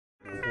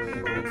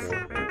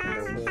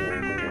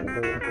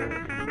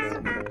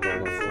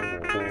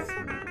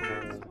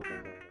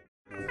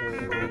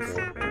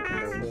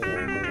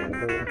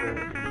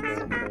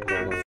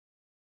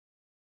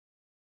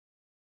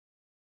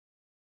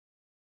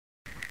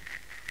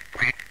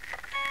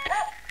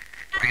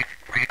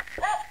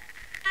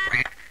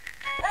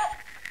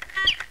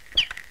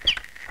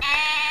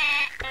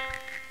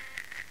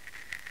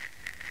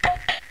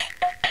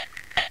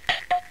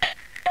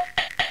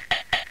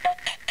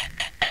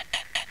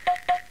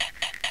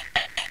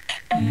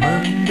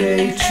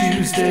Monday,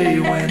 Tuesday,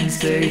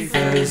 Wednesday,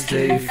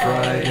 Thursday,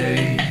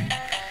 Friday,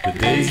 the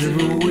days of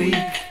the week.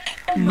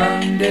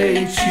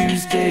 Monday,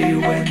 Tuesday,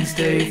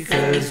 Wednesday,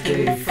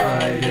 Thursday,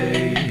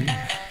 Friday,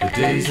 the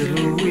days of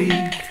the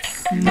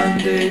week.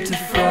 Monday to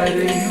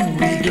Friday,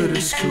 we go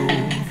to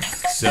school.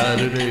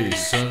 Saturday,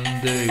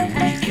 Sunday,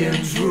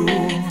 weekends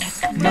rule.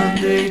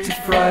 Monday to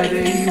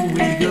Friday,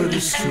 we go to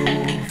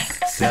school.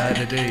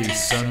 Saturday,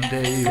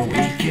 Sunday,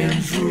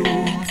 weekends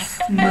rule.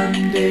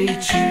 Monday,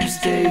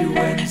 Tuesday,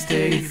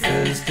 Wednesday,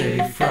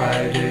 Thursday,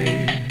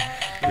 Friday,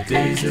 the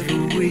days of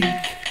the week.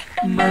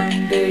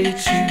 Monday,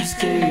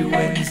 Tuesday,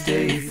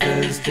 Wednesday,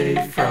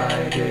 Thursday,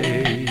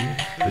 Friday,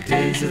 the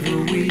days of the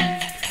week.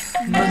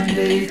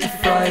 Monday to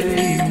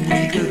Friday,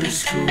 we go to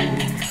school.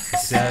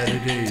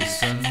 Saturday,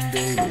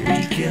 Sunday,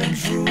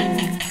 weekends rule.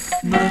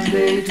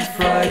 Monday to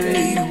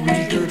Friday,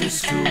 we go to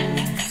school.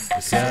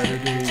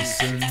 Saturday,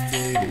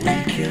 Sunday,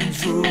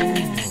 weekends rule.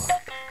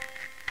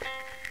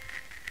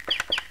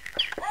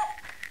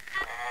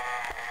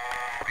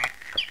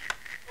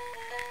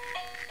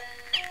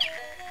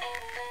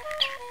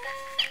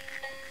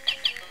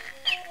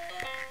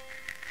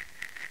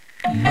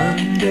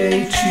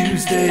 Monday,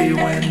 Tuesday,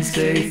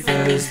 Wednesday,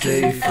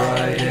 Thursday,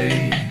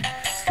 Friday,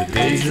 the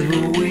days of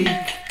the week.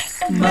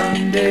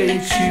 Monday,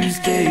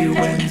 Tuesday,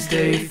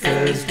 Wednesday,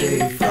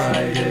 Thursday,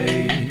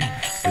 Friday,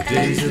 the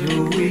days of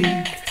the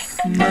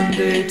week.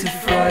 Monday to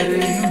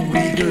Friday,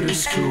 we go to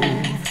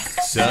school.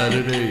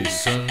 Saturday,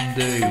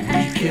 Sunday,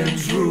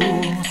 weekends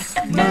rule.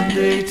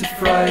 Monday to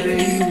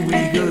Friday,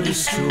 we go to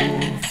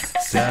school.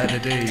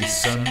 Saturday,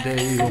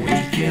 Sunday,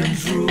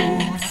 weekends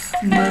rule.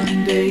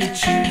 Monday,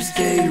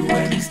 Tuesday,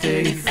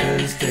 Wednesday,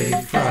 Thursday,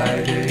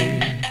 Friday,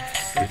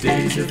 the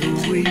days of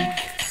the week.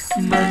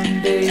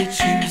 Monday,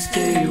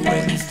 Tuesday,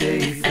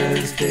 Wednesday,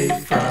 Thursday,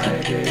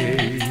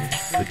 Friday,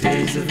 the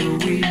days of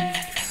the week.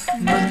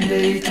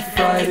 Monday to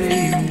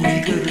Friday,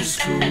 we go to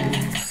school.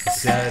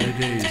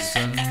 Saturday,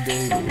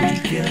 Sunday,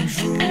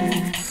 weekends rule.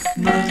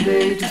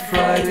 Monday to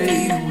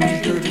Friday,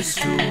 we go to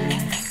school.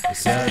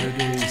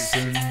 Saturday,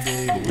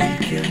 Sunday,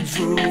 weekends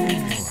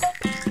rule.